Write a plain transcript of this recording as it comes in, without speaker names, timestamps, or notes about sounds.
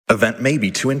Event may be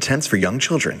too intense for young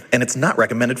children, and it's not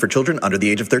recommended for children under the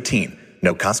age of 13.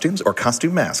 No costumes or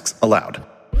costume masks allowed.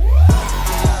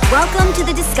 Welcome to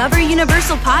the Discover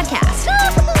Universal podcast.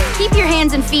 Keep your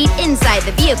hands and feet inside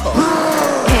the vehicle.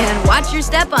 And watch your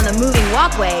step on the moving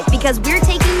walkway because we're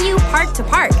taking you park to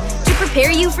park to prepare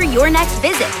you for your next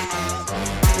visit.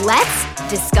 Let's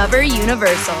Discover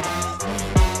Universal.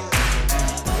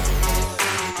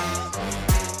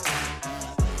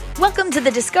 Welcome to the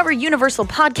Discover Universal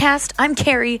podcast. I'm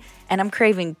Carrie, and I'm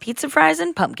craving pizza fries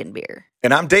and pumpkin beer.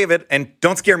 And I'm David, and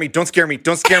don't scare me, don't scare me,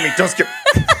 don't scare me, don't scare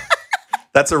me.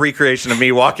 That's a recreation of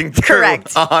me walking through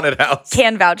Correct. a haunted house.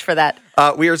 Can vouch for that.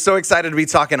 We are so excited to be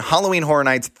talking Halloween Horror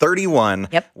Nights 31.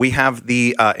 Yep. We have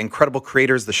the incredible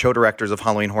creators, the show directors of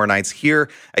Halloween Horror Nights here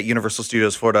at Universal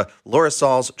Studios Florida, Laura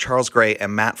Sauls, Charles Gray,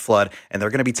 and Matt Flood. And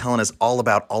they're going to be telling us all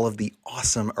about all of the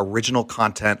awesome original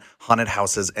content, haunted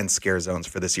houses, and scare zones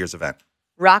for this year's event.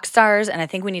 Rock stars, and I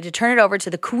think we need to turn it over to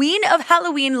the queen of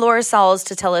Halloween, Laura Sauls,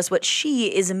 to tell us what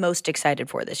she is most excited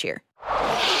for this year.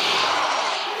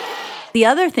 The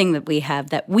other thing that we have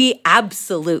that we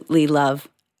absolutely love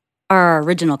are our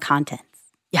original contents.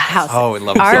 Yeah, houses. Oh, we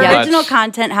love it Our so much. original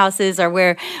content houses are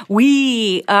where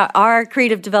we, our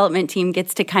creative development team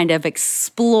gets to kind of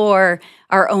explore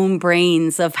our own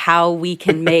brains of how we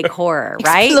can make horror,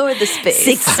 right? Explore the space.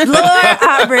 Explore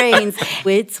our brains.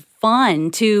 It's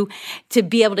fun to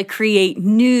be able to create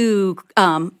new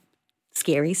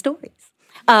scary stories.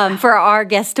 For our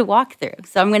guests to walk through.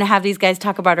 So I'm going to have these guys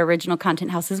talk about original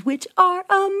content houses, which are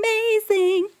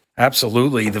amazing.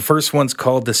 Absolutely. The first one's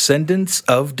called Descendants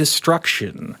of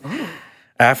Destruction.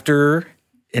 After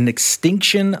an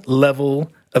extinction-level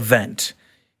event,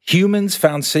 humans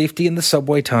found safety in the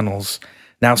subway tunnels.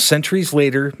 Now, centuries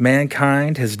later,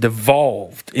 mankind has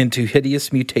devolved into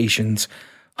hideous mutations,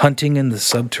 hunting in the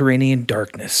subterranean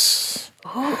darkness.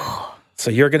 So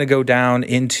you're going to go down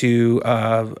into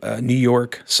a New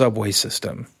York subway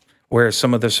system where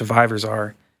some of the survivors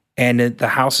are. And the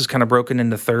house is kind of broken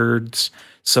into thirds.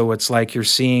 So it's like you're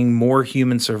seeing more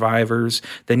human survivors.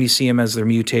 Then you see them as they're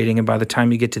mutating. And by the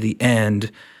time you get to the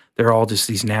end, they're all just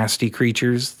these nasty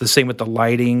creatures. The same with the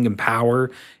lighting and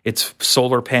power. It's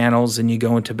solar panels, and you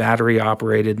go into battery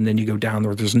operated, and then you go down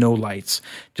where there's no lights,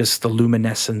 just the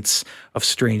luminescence of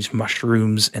strange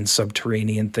mushrooms and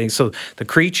subterranean things. So the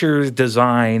creature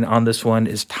design on this one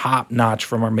is top notch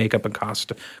from our makeup and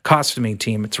costuming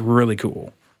team. It's really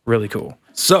cool. Really cool.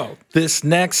 So this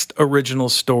next original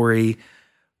story,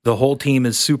 the whole team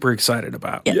is super excited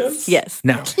about. Yes.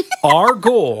 Now, our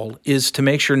goal is to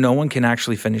make sure no one can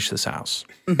actually finish this house.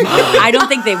 I don't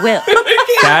think they will.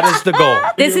 That is the goal.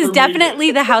 This is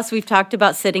definitely the house we've talked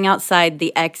about sitting outside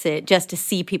the exit just to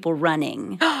see people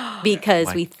running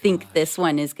because we think this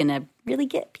one is going to really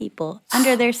get people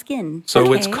under their skin.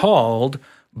 So it's called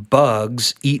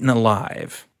Bugs Eaten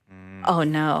Alive. Oh,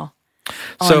 no.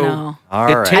 So no. All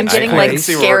it right. takes I'm getting I like can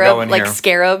see where we're going here.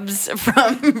 scarabs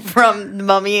from the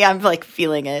Mummy. I'm like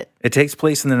feeling it. It takes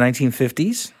place in the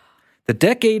 1950s, the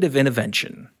decade of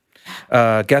invention.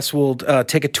 Guests will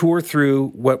take a tour through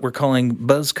what we're calling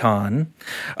BuzzCon,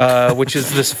 which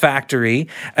is this factory,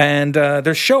 and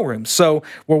there's showrooms. So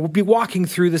we'll be walking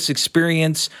through this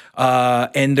experience,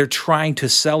 and they're trying to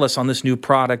sell us on this new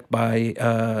product by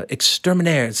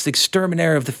Exterminaire. It's the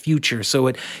Exterminaire of the future. So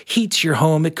it heats your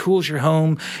home, it cools your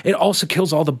home. It also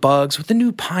kills all the bugs with the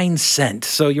new pine scent.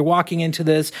 So you're walking into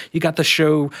this, you got the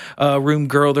showroom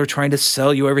girl, they're trying to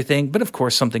sell you everything. But of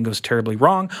course, something goes terribly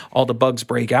wrong. All the bugs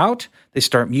break out. They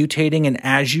start mutating, and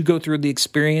as you go through the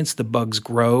experience, the bugs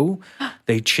grow,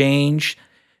 they change.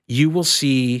 You will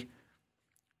see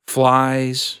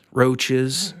flies,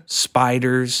 roaches,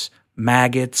 spiders,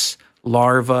 maggots,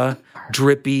 larvae,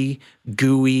 drippy,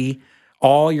 gooey.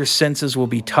 All your senses will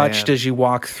be touched as you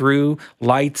walk through.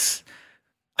 Lights.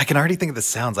 I can already think of the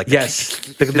sounds. Like Yes,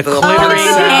 the little clittering,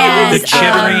 yes. the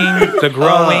chittering, the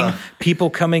growing, people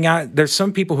coming out. There's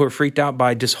some people who are freaked out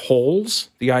by just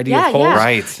holes, the idea of holes. yeah.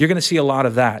 Right. You're going to see a lot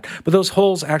of that. But those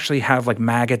holes actually have like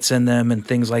maggots in them and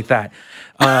things like that.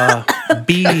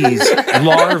 Bees,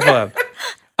 larvae,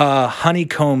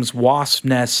 honeycombs, wasp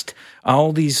nest,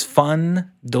 all these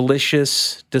fun,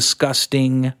 delicious,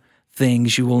 disgusting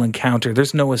things you will encounter.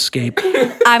 There's no escape.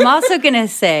 I'm also going to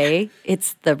say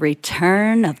it's the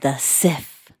return of the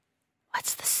Sif.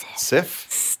 What's the Sif?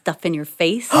 Sif? Stuff in your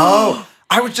face. Oh,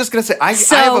 I was just going to say, I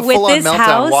So have a with full-on this meltdown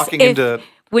house, walking into...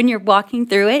 when you're walking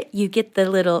through it, you get the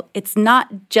little, it's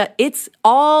not just, it's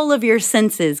all of your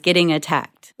senses getting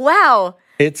attacked. Wow.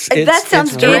 That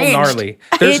sounds it's real strange. gnarly.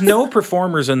 There's no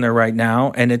performers in there right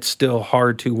now, and it's still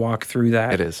hard to walk through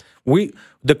that. It is.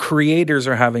 The creators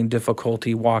are having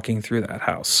difficulty walking through that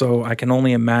house. So I can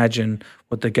only imagine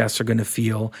what the guests are going to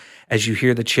feel as you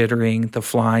hear the chittering, the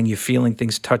flying, you're feeling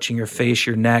things touching your face,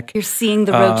 your neck. You're seeing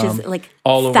the roaches, like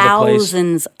all over the place.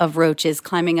 thousands of roaches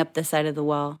climbing up the side of the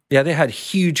wall. Yeah, they had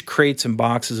huge crates and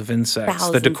boxes of insects.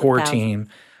 Thousands the of decor thousands. team.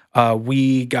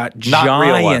 We got Not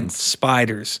real giant ones.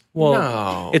 spiders. Well,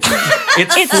 No. it's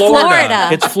It's Florida. Florida.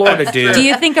 It's Florida, dude. Do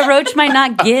you think a roach might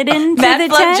not get into Matt the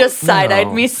Flood tent? just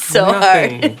side-eyed me so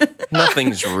hard.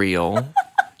 Nothing's real.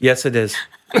 Yes, it is.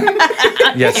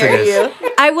 Yes, it is.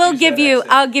 I'll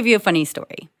give you a funny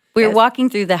story. We were walking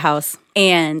through the house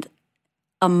and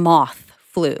a moth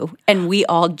flew and we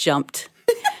all jumped.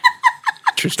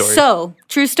 True story. So,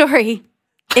 true story.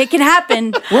 It can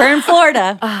happen. We're in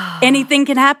Florida. Anything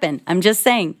can happen. I'm just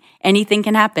saying, anything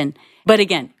can happen. But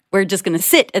again, we're just going to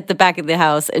sit at the back of the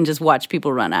house and just watch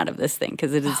people run out of this thing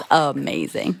because it is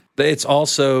amazing. It's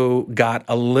also got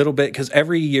a little bit, because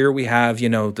every year we have,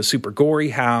 the super gory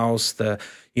house, the,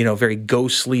 very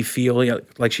ghostly feel,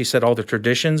 like she said, all the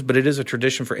traditions, but it is a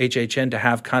tradition for HHN to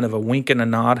have kind of a wink and a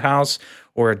nod house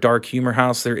or a dark humor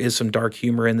house. There is some dark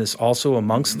humor in this also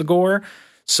amongst the gore.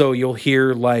 So you'll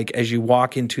hear, like, as you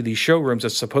walk into these showrooms,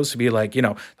 it's supposed to be like,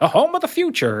 the home of the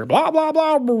future, blah, blah,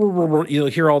 blah, blah, blah, blah. You'll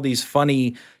hear all these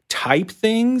funny type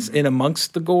things in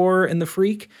amongst the gore and the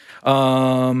freak.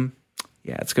 Yeah,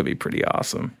 it's going to be pretty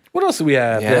awesome. What else do we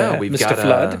have? Yeah, we've Mr. got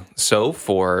Flood. So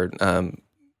for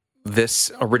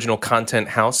this original content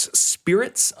house,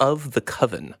 Spirits of the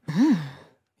Coven.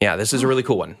 Yeah, this is a really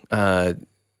cool one.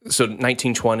 So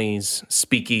 1920s,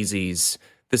 speakeasies.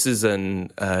 This is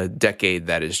a decade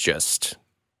that is just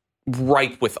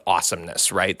ripe with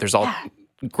awesomeness, right? There's all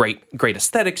great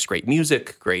aesthetics, great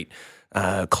music, great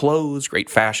clothes, great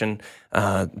fashion.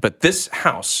 But this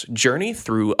house, journey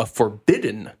through a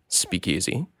forbidden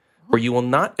speakeasy where you will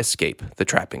not escape the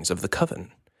trappings of the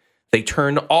coven. They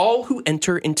turn all who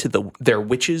enter into their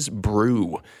witch's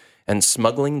brew and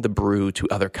smuggling the brew to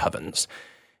other covens.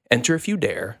 Enter if you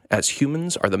dare, as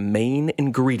humans are the main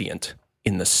ingredient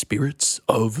in the Spirits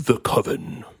of the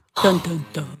Coven. Dun, dun,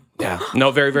 dun. Yeah.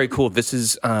 No, very, very cool. This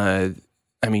is,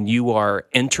 you are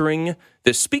entering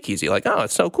this speakeasy like, oh,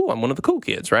 it's so cool. I'm one of the cool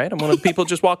kids, right? I'm one of the people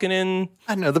just walking in.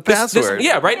 I know the password.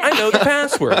 Yeah, right? I know the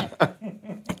password.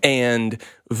 And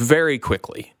very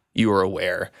quickly, you are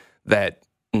aware that,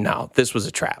 no, this was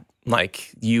a trap.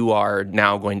 Like, you are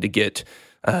now going to get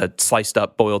sliced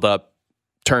up, boiled up,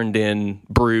 turned in,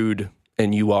 brewed,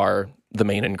 and you are the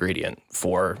main ingredient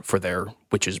for their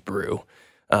witch's brew.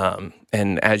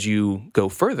 And as you go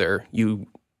further, you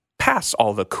pass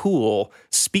all the cool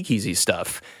speakeasy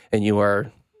stuff, and you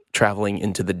are traveling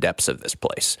into the depths of this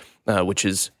place, which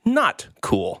is not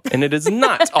cool, and it is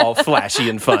not all flashy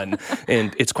and fun,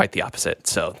 and it's quite the opposite.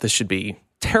 So this should be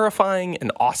terrifying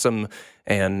and awesome,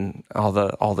 and all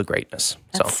the greatness.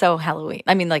 That's so Halloween.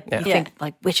 I mean, like, you think,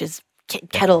 like, witches,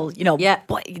 kettle,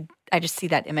 boy, I just see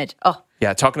that image. Oh,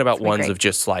 yeah, talking about ones great. of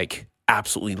just, like,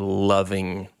 absolutely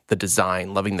loving the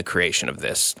design, loving the creation of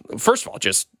this. First of all,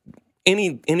 just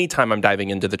any time I'm diving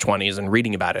into the 20s and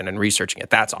reading about it and researching it,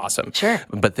 that's awesome. Sure.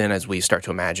 But then as we start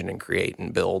to imagine and create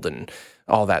and build and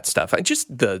all that stuff, and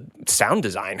just the sound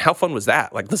design, how fun was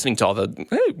that? Like listening to all the,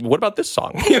 hey, what about this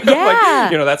song?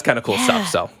 That's kind of cool stuff.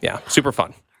 So yeah, super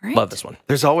fun. Right. Love this one.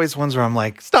 There's always ones where I'm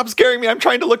like, stop scaring me. I'm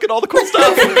trying to look at all the cool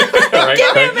stuff. Give me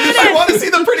a minute. I want to see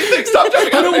the pretty things. Stop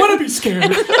jumping. I don't want to be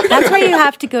scared. That's why you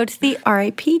have to go to the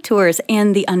RIP tours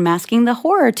and the Unmasking the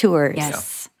Horror tours.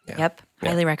 yes. Yeah. Yep.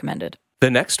 Highly recommended.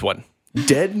 The next one,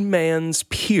 Dead Man's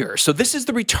Pier. So this is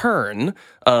the return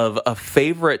of a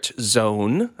favorite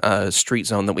zone, street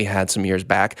zone that we had some years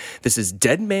back. This is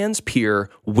Dead Man's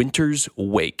Pier, Winter's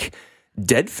Wake.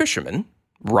 Dead fishermen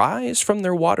rise from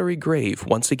their watery grave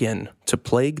once again to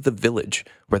plague the village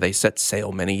where they set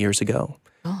sail many years ago.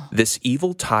 This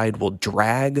evil tide will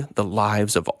drag the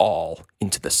lives of all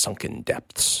into the sunken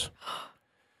depths.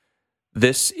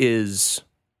 This is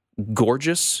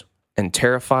gorgeous and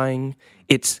terrifying.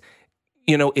 It's,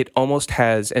 it almost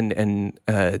has it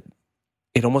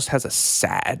almost has a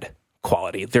sad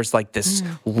quality. There's like this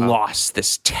loss,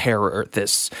 this terror,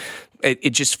 it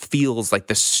just feels like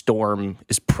the storm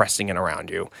is pressing in around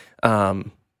you.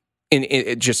 And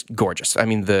it just gorgeous. I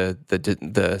mean,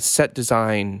 the set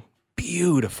design,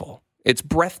 beautiful. It's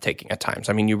breathtaking at times.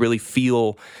 I mean, you really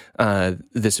feel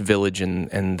this village and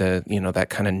the that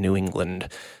kind of New England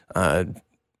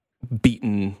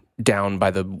beaten down by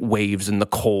the waves and the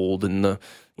cold and the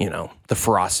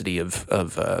ferocity of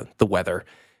the weather,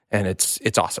 and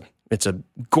it's awesome. It's a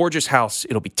gorgeous house.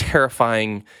 It'll be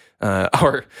terrifying.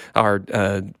 Our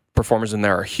performers in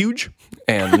there are huge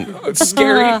and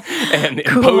scary and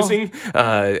imposing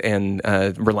and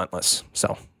relentless.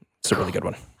 So it's a really good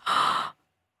one. I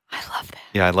love that.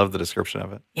 Yeah, I love the description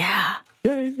of it. Yeah.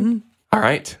 All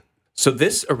right. So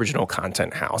this original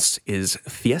content house is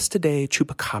Fiesta de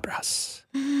Chupacabras.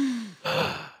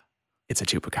 It's a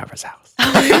Chupacabra's house.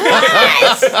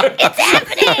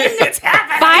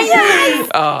 Finally.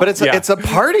 But it's a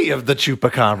party of the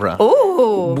Chupacabra.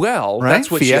 Ooh. Well, Right?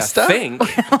 that's what Fiesta? you think.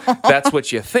 That's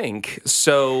what you think.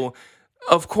 So,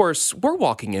 of course, we're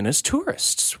walking in as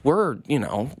tourists. We're,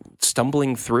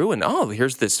 stumbling through and,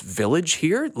 here's this village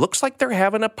here. Looks like they're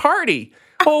having a party.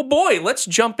 Oh boy, let's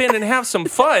jump in and have some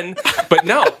fun. But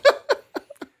no.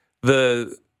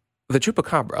 The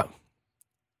Chupacabra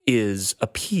is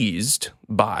appeased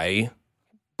by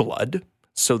blood.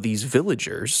 So these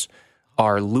villagers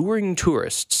are luring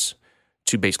tourists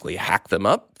to basically hack them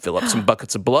up, fill up some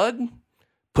buckets of blood,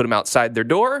 put them outside their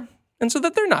door, and so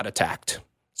that they're not attacked.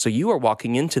 So you are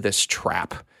walking into this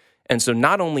trap. And so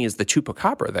not only is the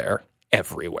Chupacabra there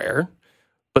everywhere,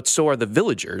 but so are the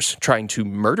villagers trying to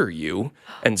murder you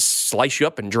and slice you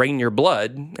up and drain your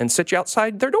blood and set you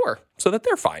outside their door so that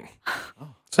they're fine.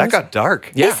 That got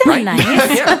dark. Yeah, Isn't right?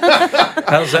 nice? Yeah.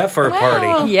 How's that for a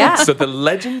party? Yeah. So the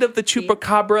legend of the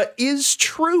Chupacabra is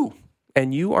true,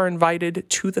 and you are invited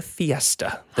to the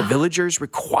fiesta. The villagers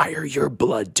require your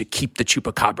blood to keep the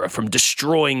Chupacabra from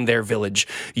destroying their village.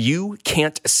 You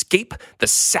can't escape the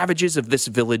savages of this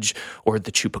village or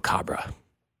the Chupacabra.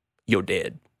 You're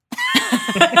dead.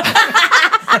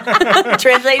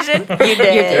 Translation? You You're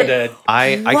did. dead.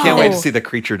 I can't wait to see the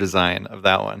creature design of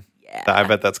that one. Yeah. I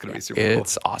bet that's going to be super cool.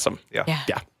 It's awesome. Yeah.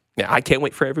 Yeah, I can't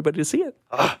wait for everybody to see it.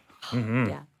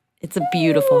 Yeah. It's a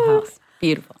beautiful house.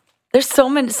 Beautiful. There's so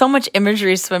much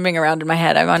imagery swimming around in my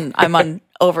head. I'm on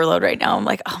overload right now. I'm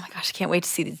like, oh my gosh, I can't wait to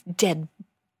see these dead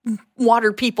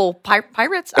water people,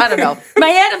 pirates. I don't know. My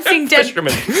head, I'm seeing dead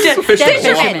Fishermen.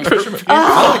 fishermen.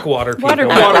 I like water people.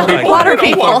 Water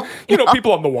people.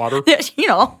 People on the water.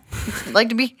 Like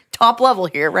to be top level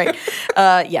here, right?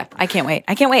 Yeah, I can't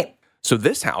wait. So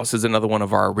this house is another one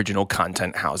of our original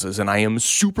content houses, and I am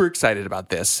super excited about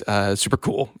this. Super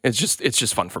cool. It's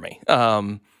just fun for me.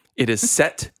 It is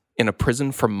set in a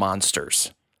prison for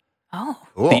monsters. Oh.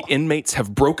 The inmates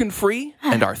have broken free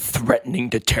and are threatening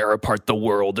to tear apart the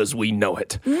world as we know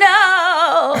it.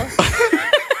 No.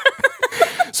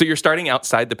 So you're starting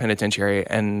outside the penitentiary,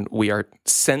 and we are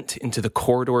sent into the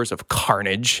corridors of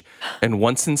carnage. And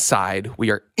once inside,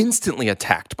 we are instantly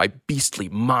attacked by beastly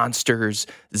monsters,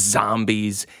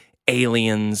 zombies,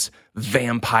 aliens,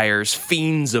 vampires,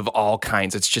 fiends of all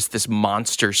kinds. It's just this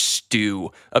monster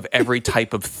stew of every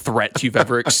type of threat you've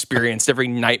ever experienced. Every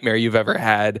nightmare you've ever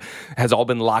had has all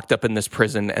been locked up in this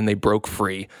prison, and they broke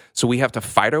free. So we have to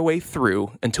fight our way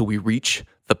through until we reach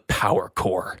the power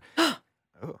core.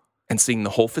 And seeing the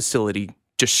whole facility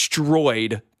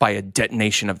destroyed by a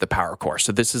detonation of the power core.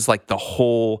 So this is like the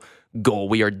whole goal.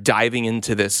 We are diving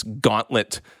into this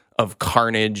gauntlet of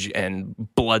carnage and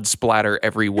blood splatter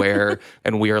everywhere.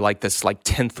 And we are like this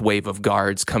 10th wave of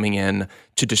guards coming in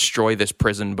to destroy this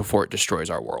prison before it destroys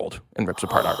our world and rips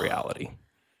apart our reality.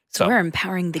 So we're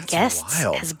empowering the guests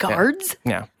wild. as guards?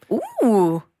 Yeah.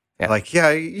 Ooh.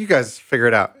 You guys figure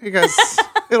it out. You guys,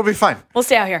 it'll be fine. We'll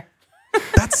stay out here.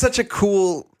 That's such a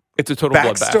cool It's a total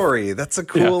bloodbath. backstory. That's a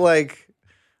cool,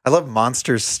 I love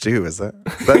Monsters Stew. Is that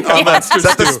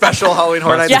the special Halloween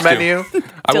Horror Nights Yeah. menu?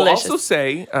 I will Delicious. also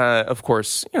say, of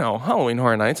course, Halloween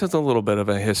Horror Nights has a little bit of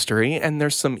a history, and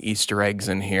there's some Easter eggs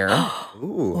in here.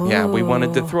 Ooh. Yeah, we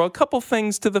wanted to throw a couple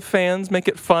things to the fans, make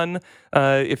it fun.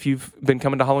 If you've been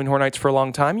coming to Halloween Horror Nights for a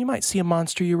long time, you might see a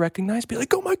monster you recognize, be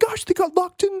like, oh my gosh, they got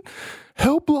locked in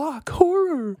Hell Block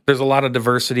Horror. There's a lot of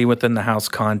diversity within the house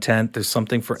content. There's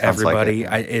something for Sounds like everybody.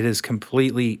 it. It is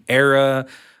completely era,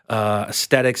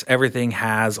 aesthetics. Everything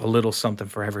has a little something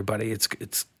for everybody. It's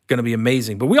going to be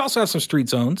amazing. But we also have some street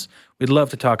zones we'd love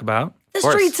to talk about. The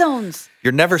course. street zones.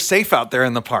 You're never safe out there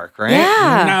in the park, right?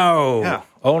 Yeah. No. Yeah.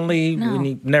 Only we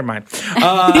need. Never mind.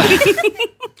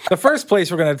 The first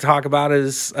place we're going to talk about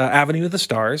is Avenue of the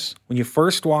Stars. When you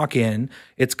first walk in,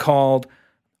 it's called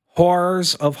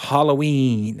Horrors of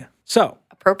Halloween. So,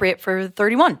 Appropriate for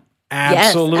 31.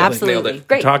 absolutely. Yes, absolutely. We're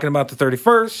Great. talking about the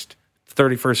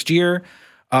 31st year.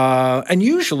 And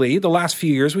usually, the last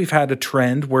few years, we've had a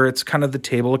trend where it's kind of the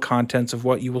table of contents of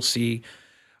what you will see.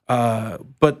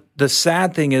 But the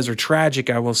sad thing is, or tragic,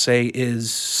 I will say,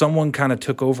 is someone kind of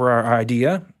took over our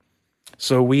idea.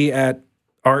 So we at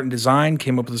Art and Design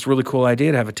came up with this really cool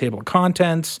idea to have a table of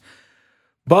contents.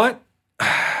 But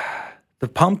the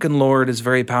Pumpkin Lord is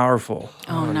very powerful.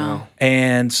 Oh, no.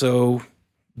 And so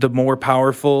the more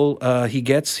powerful he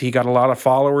gets, he got a lot of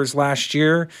followers last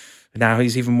year. Now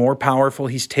he's even more powerful.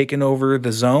 He's taken over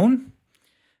the zone.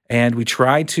 And we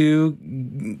tried to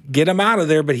get him out of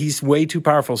there, but he's way too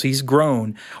powerful. So he's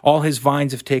grown. All his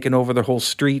vines have taken over the whole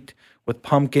street with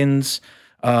pumpkins.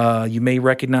 You may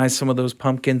recognize some of those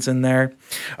pumpkins in there.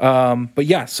 But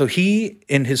yeah, so he,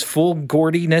 in his full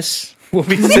gordiness, will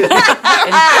be sitting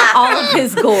All of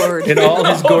his gourd. in all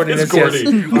his gordiness, yes,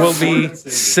 will be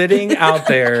sitting out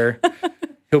there.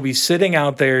 He'll be sitting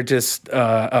out there just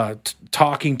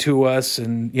talking to us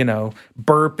and,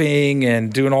 burping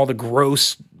and doing all the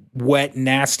gross, wet,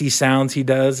 nasty sounds he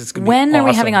does. It's gonna be When are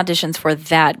we awesome. having auditions for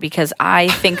that? Because I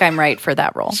think I'm right for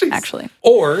that role, actually.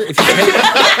 Or if you can,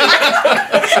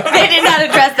 They did not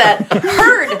address that.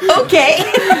 Heard.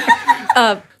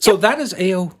 Okay. so that is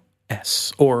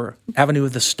AOS or Avenue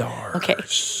of the Stars. Okay.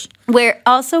 Where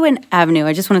also in Avenue,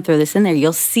 I just want to throw this in there,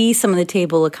 you'll see some of the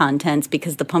table of contents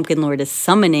because the Pumpkin Lord is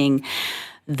summoning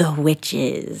the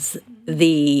witches,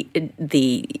 the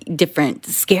different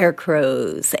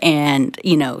scarecrows, and,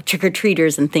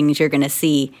 trick-or-treaters and things you're going to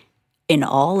see in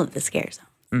all of the scare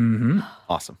zones.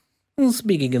 Awesome. Well,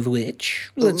 speaking of which,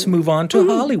 let's move on to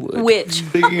Hollywood. Which,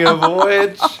 Speaking of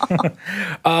which,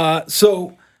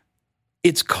 So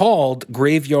it's called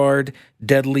Graveyard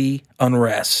Deadly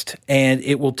Unrest, and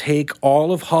it will take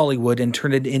all of Hollywood and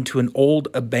turn it into an old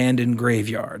abandoned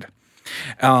graveyard.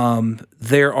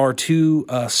 There are two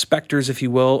specters, if you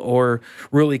will, or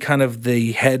really kind of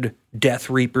the head Death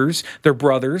Reapers. They're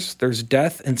brothers. There's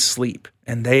Death and Sleep,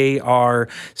 and they are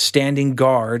standing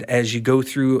guard as you go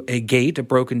through a gate, a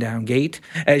broken down gate.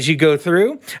 As you go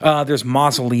through, there's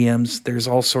mausoleums. There's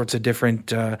all sorts of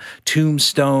different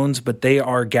tombstones, but they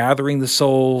are gathering the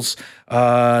souls.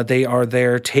 They are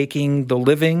there taking the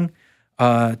living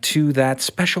to that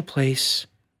special place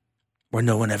where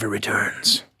no one ever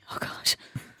returns. Oh, gosh.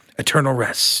 Eternal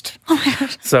rest. Oh my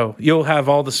gosh. So you'll have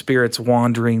all the spirits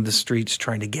wandering the streets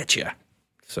trying to get you.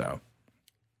 So,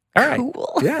 all right.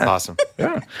 Cool. Yeah. awesome.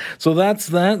 Yeah. So that's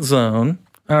that zone.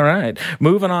 All right.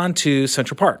 Moving on to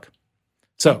Central Park.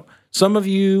 So some of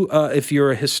you, if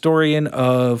you're a historian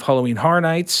of Halloween Horror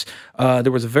Nights,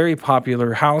 there was a very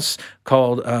popular house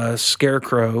called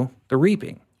Scarecrow the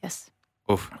Reaping. Yes.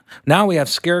 Oof. Now we have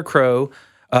Scarecrow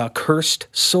Cursed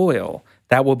Soil.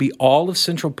 That will be all of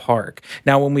Central Park.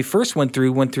 Now, when we first went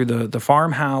through the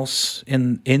farmhouse,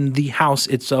 in the house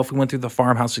itself, we went through the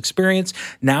farmhouse experience.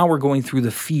 Now we're going through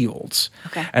the fields.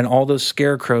 Okay. And all those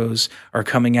scarecrows are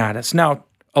coming at us. Now,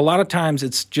 a lot of times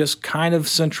it's just kind of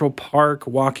Central Park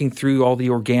walking through all the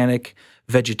organic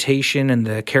vegetation and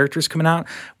the characters coming out.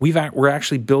 We're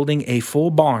actually building a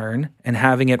full barn and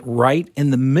having it right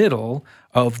in the middle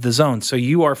of the zone. So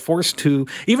you are forced to,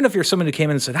 even if you're someone who came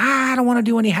in and said, I don't want to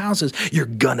do any houses, you're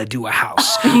going to do a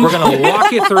house. We're going to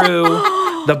walk you through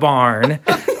the barn.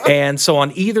 And so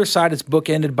on either side, it's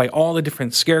bookended by all the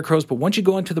different scarecrows. But once you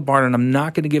go into the barn, and I'm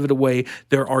not going to give it away,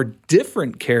 there are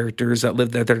different characters that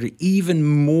live there that are even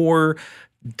more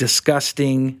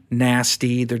disgusting,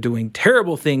 nasty. They're doing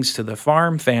terrible things to the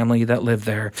farm family that live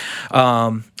there.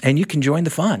 And you can join the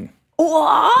fun.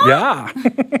 What?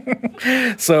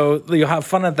 Yeah. So you'll have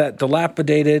fun at that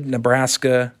dilapidated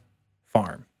Nebraska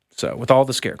farm. So with all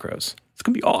the scarecrows. It's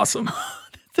going to be awesome.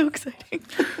 So exciting.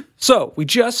 So we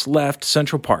just left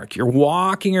Central Park. You're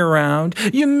walking around.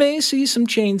 You may see some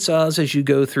chainsaws as you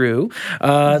go through.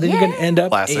 Then you're going to end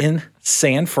up Classic. in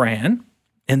San Fran.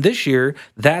 And this year,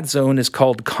 that zone is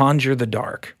called Conjure the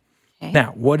Dark. Okay.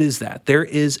 Now, what is that? There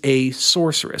is a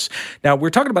sorceress. Now, we're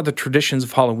talking about the traditions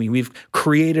of Halloween. We've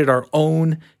created our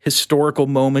own historical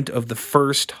moment of the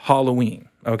first Halloween,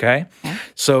 okay?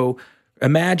 So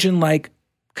imagine like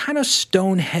kind of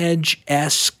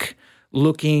Stonehenge-esque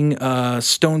looking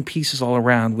stone pieces all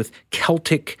around with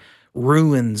Celtic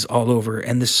ruins all over.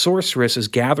 And the sorceress is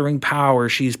gathering power.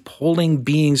 She's pulling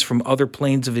beings from other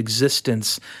planes of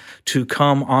existence to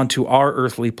come onto our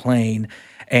earthly plane.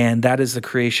 And that is the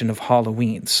creation of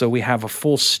Halloween. So we have a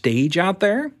full stage out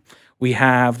there. We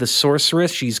have the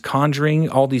sorceress. She's conjuring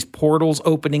all these portals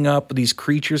opening up, these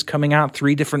creatures coming out.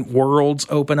 3 different worlds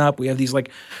open up. We have these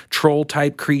like troll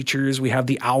type creatures. We have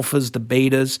the alphas, the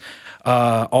betas,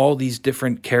 all these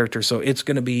different characters. So it's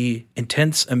going to be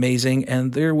intense, amazing,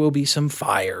 and there will be some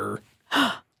fire.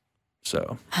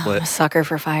 So, I'm a sucker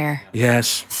for fire.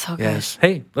 yes. So good. Yes.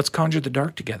 Hey, let's conjure the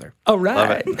dark together. All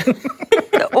right.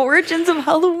 The origins of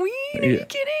Halloween? Are you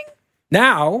kidding?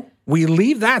 Now we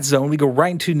leave that zone. We go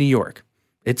right into New York.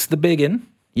 It's the big one,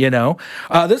 you know.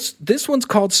 This one's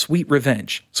called Sweet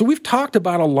Revenge. So we've talked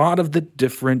about a lot of the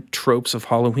different tropes of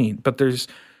Halloween, but there's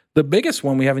the biggest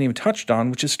one we haven't even touched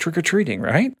on, which is trick-or-treating,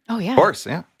 right? Oh, yeah. Of course,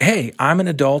 yeah. Hey, I'm an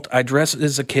adult. I dress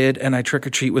as a kid and I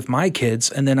trick-or-treat with my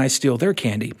kids and then I steal their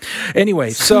candy. Anyway,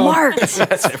 so Smart.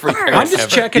 I'm just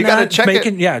checking You gotta out, check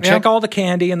making, it. check all the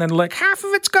candy and then like half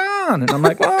of it's gone. And I'm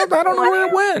like, well, I don't know where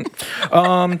it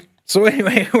went. So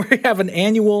anyway, we have an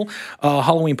annual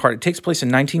Halloween party. It takes place in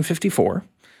 1954.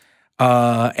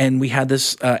 And we had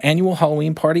this annual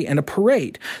Halloween party and a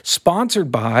parade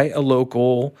sponsored by a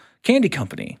local candy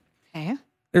company. Okay.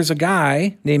 There's a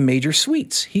guy named Major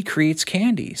Sweets. He creates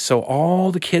candy. So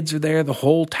all the kids are there. The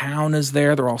whole town is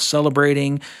there. They're all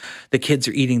celebrating. The kids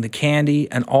are eating the candy.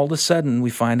 And all of a sudden, we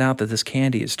find out that this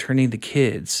candy is turning the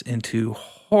kids into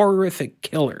horrific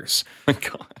killers. Oh my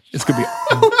God. It's going to be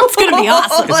It's going to be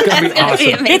awesome. It's going to be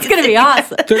awesome. It's going to be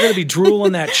awesome. They're going to be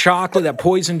drooling that chocolate, that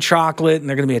poison chocolate, and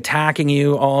they're going to be attacking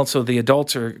you. Also, the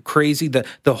adults are crazy. The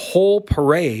whole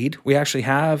parade, we actually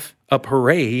have a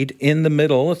parade in the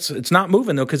middle. It's not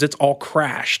moving, though, because it's all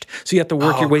crashed. So you have to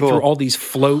work your way cool. through all these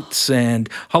floats and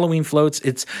Halloween floats.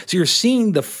 So you're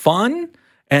seeing the fun,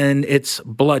 and it's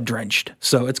blood-drenched.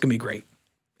 So it's going to be great.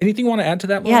 Anything you want to add to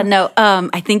that, Laura? Yeah, no,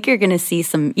 I think you're going to see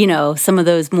some of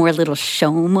those more little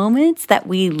show moments that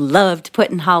we love to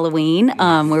put in Halloween,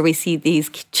 where we see these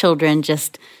children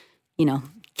just,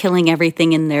 killing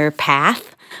everything in their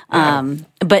path.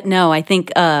 But no, I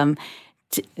think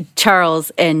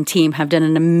Charles and team have done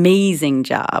an amazing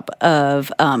job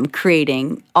of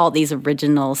creating all these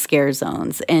original scare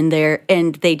zones, and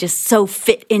they just so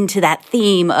fit into that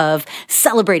theme of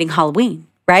celebrating Halloween.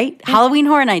 Right? Halloween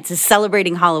Horror Nights is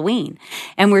celebrating Halloween,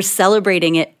 and we're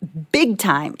celebrating it big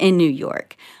time in New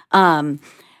York.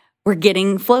 We're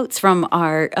getting floats from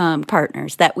our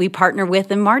partners that we partner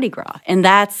with in Mardi Gras. And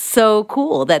that's so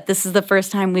cool that this is the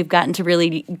first time we've gotten to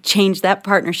really change that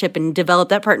partnership and develop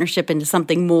that partnership into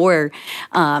something more.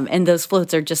 And those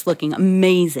floats are just looking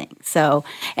amazing. So,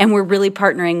 and we're really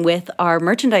partnering with our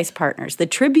merchandise partners. The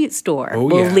Tribute Store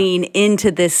will lean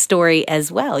into this story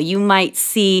as well. You might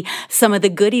see some of the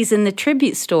goodies in the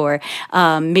Tribute Store.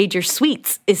 Major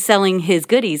Sweets is selling his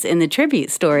goodies in the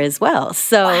Tribute Store as well.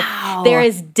 So there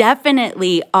is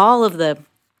definitely all of the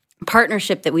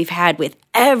partnership that we've had with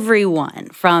everyone,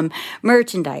 from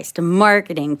merchandise to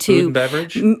marketing to Food and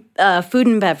beverage. Food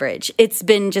and beverage. It's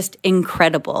been just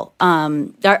incredible.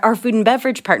 Our food and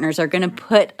beverage partners are going to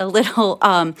put a little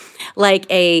like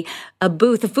a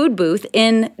booth, a food booth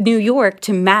in New York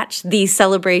to match the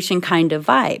celebration kind of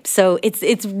vibe. So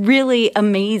it's really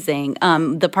amazing,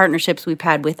 the partnerships we've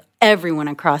had with everyone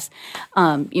across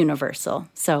Universal.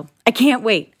 So I can't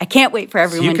wait. I can't wait for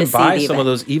everyone to see the You can buy event. some of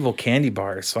those evil candy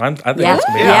bars. So I think that's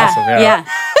going to be yeah, awesome. yeah.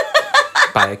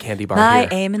 Buy a candy bar My here.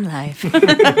 aim in life.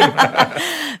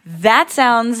 That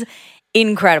sounds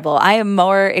incredible. I am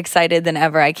more excited than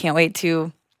ever. I can't wait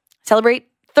to celebrate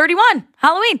 31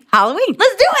 Halloween. Halloween.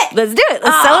 Let's do it. Let's do it.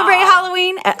 Let's celebrate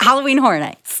Halloween at Halloween Horror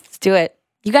Nights. Let's do it.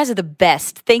 You guys are the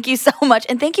best. Thank you so much.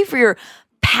 And thank you for your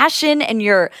passion and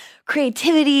your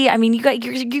creativity. I mean, you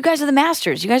guys are the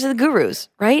masters. You guys are the gurus,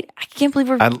 right? I can't believe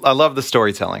we're... I love the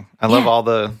storytelling. I love all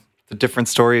the different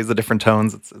stories, the different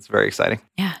tones. It's very exciting.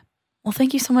 Yeah. Well,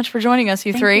 thank you so much for joining us,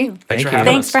 you three. you. Thank you.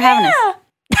 Thanks for having us.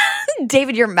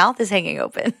 David, your mouth is hanging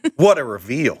open. What a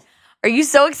reveal. Are you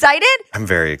so excited? I'm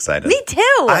very excited. Me too.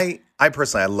 I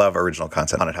personally, I love original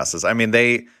content haunted houses. I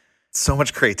mean, so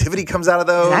much creativity comes out of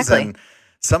those. Exactly. And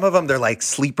some of them, they're like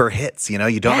sleeper hits. You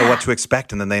don't know what to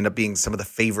expect. And then they end up being some of the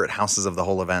favorite houses of the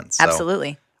whole event. So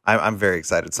Absolutely. I'm very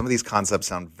excited. Some of these concepts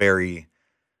sound very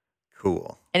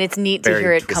cool. And it's neat to Very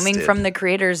hear it coming twisted. from the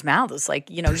creator's mouth. It's like,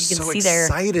 you can So see their...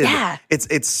 excited. Yeah.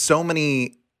 It's so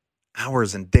many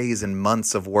hours and days and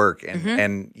months of work. And,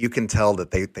 and you can tell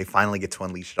that they finally get to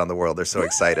unleash it on the world. They're so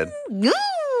excited.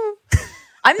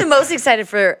 I'm the most excited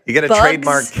for You get a bugs.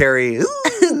 trademark, Carrie.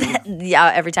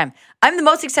 Yeah, every time. I'm the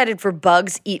most excited for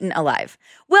bugs eaten alive.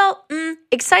 Well,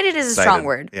 excited is a strong Excited.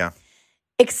 word. Yeah.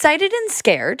 Excited and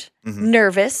scared,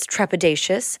 nervous,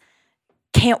 trepidatious,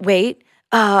 can't wait.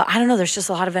 I don't know. There's just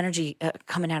a lot of energy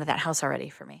coming out of that house already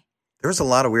for me. There was a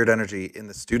lot of weird energy in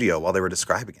the studio while they were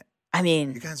describing it. I You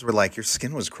mean, guys were like, your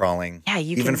skin was crawling. Yeah,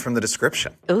 you even can- from the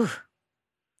description. ooh,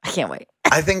 I can't wait.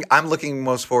 I think I'm looking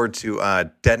most forward to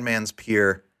Dead Man's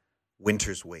Pier,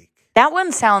 Winter's Wake. That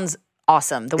one sounds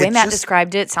awesome. The way It Matt just-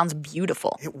 described it sounds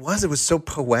beautiful. It was so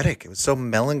poetic. It was so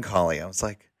melancholy. I was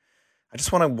like, I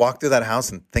just want to walk through that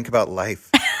house and think about life.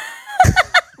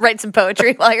 Write some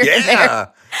poetry while you're in there. Yeah.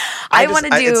 I wanna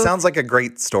It do- sounds like a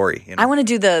great story. I want to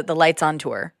do the lights on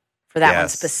tour for that one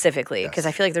Yes. specifically because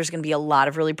I feel like there's going to be a lot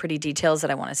of really pretty details that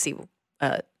I want to see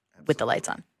with the lights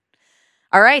on.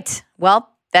 All right. Well,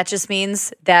 that just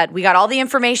means that we got all the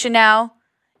information now.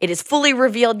 It is fully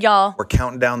revealed, y'all. We're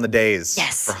counting down the days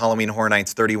Yes. for Halloween Horror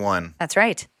Nights 31. That's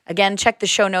right. Again, check the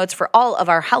show notes for all of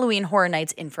our Halloween Horror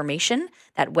Nights information.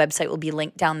 That website will be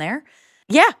linked down there.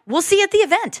 Yeah, we'll see you at the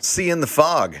event. See you in the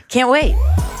fog. Can't wait.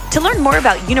 To learn more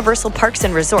about Universal Parks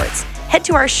and Resorts, head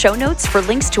to our show notes for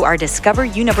links to our Discover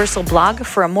Universal blog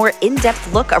for a more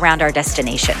in-depth look around our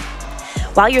destination.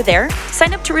 While you're there,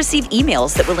 sign up to receive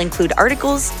emails that will include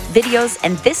articles, videos,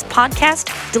 and this podcast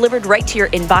delivered right to your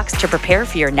inbox to prepare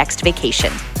for your next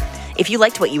vacation. If you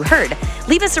liked what you heard,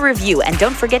 leave us a review and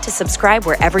don't forget to subscribe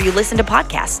wherever you listen to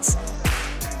podcasts.